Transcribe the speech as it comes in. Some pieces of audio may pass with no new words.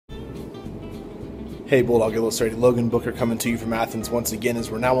Hey Bulldog Illustrated, Logan Booker coming to you from Athens once again as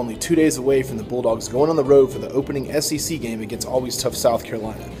we're now only 2 days away from the Bulldogs going on the road for the opening SEC game against always tough South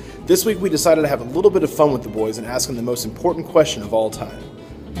Carolina. This week we decided to have a little bit of fun with the boys and ask them the most important question of all time.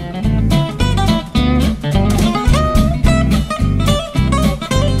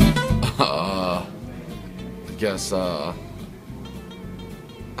 I guess I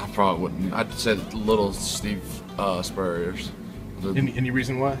probably wouldn't. I'd say little Steve Spurriers. Any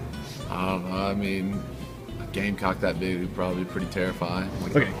reason why? I don't know. I mean, a gamecock that big would probably be pretty terrifying.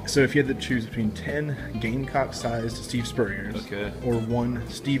 Okay, so if you had to choose between 10 gamecock-sized Steve Spurriers or one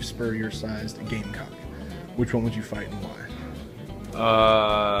Steve Spurrier-sized gamecock, which one would you fight and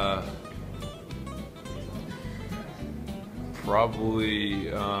why?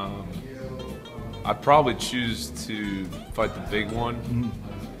 Probably. I'd probably choose to fight the big one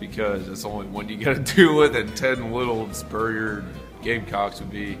because it's only one you got to deal with, and 10 little Spurrier gamecocks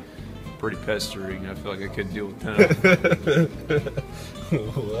would be pretty pestering. I feel like I couldn't deal with 10 of them.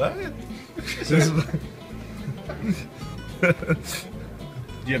 What?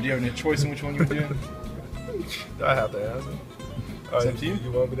 Do you have any choice in which one you would do? I have to answer. It's up to you.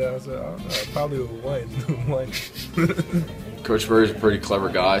 You want me to answer? I don't know. Probably one. Coach Spurrier's a pretty clever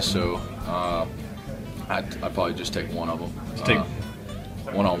guy, so I'd probably just take one of them.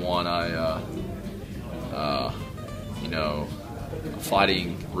 One-on-one, you know, a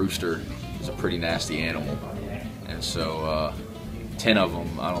fighting rooster is a pretty nasty animal, and so 10 of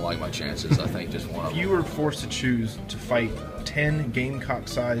them, I don't like my chances. I think just one of them. If you were forced to choose to fight 10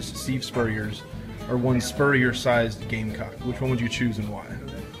 gamecock-sized Steve Spurriers or one Spurrier-sized gamecock, which one would you choose and why?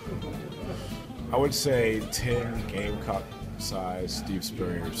 I would say 10 gamecock-sized Steve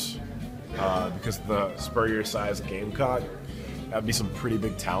Spurriers. Because the Spurrier-sized gamecock, that'd be some pretty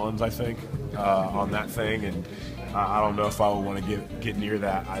big talons, I think, on that thing, and I don't know if I would want to get near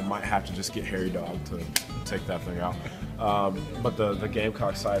that. I might have to just get Harry Dog to take that thing out. But the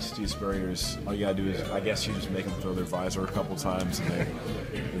gamecock-sized Steve Spurriers, all you gotta do is, I guess, you just make them throw their visor a couple times,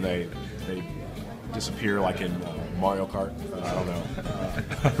 and they disappear like in Mario Kart. I don't know.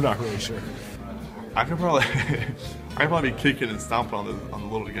 I'm not really sure. I could probably be kicking and stomping on the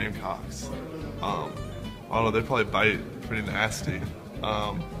little gamecocks. I don't know. They'd probably bite pretty nasty.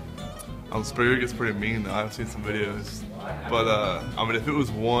 Spurrier gets pretty mean though. I've seen some videos, but I mean, if it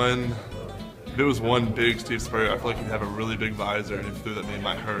was one big Steve Spurrier, I feel like he'd have a really big visor, and if he threw that, it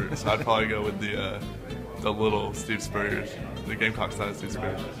might hurt. So I'd probably go with the little Steve Spurriers, the gamecock-sized Steve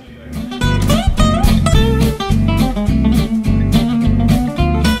Spurriers.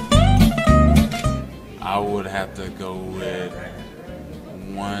 I would have to go with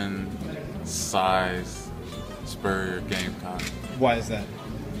one size Spurrier gamecock. Why is that?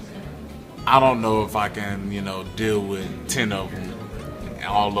 I don't know if I can, deal with 10 of them.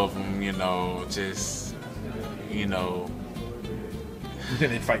 All of them, just. You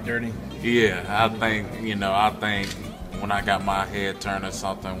think they'd fight dirty? Yeah, I think when I got my head turned or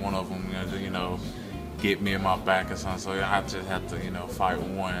something, one of them, get me in my back or something. So I just have to, fight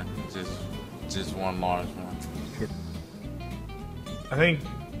one, just one large one. I think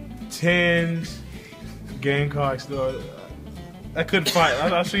 10 gamecocks, though. I couldn't fight.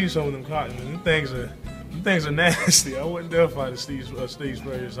 I've seen some of them cocks. Them things are nasty. I wouldn't dare fight a Steve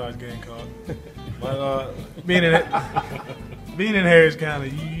Spurrier-sized gamecock. But being in Harris County,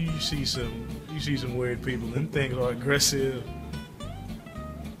 you see some weird people. Them things are aggressive.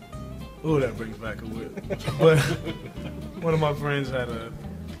 Oh, that brings back a whip. But one of my friends had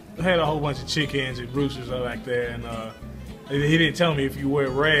a whole bunch of chickens and roosters back there, and he didn't tell me if you wear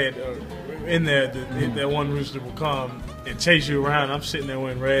red in there, that one rooster will come and chase you around. I'm sitting there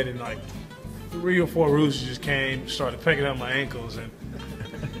wearing red, and like 3 or 4 roosters just came, started pecking at my ankles, and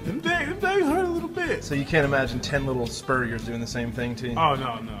them things hurt a little bit. So you can't imagine 10 little Spurriers doing the same thing to you? Oh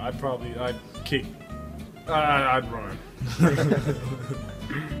no, I'd kick. I'd run.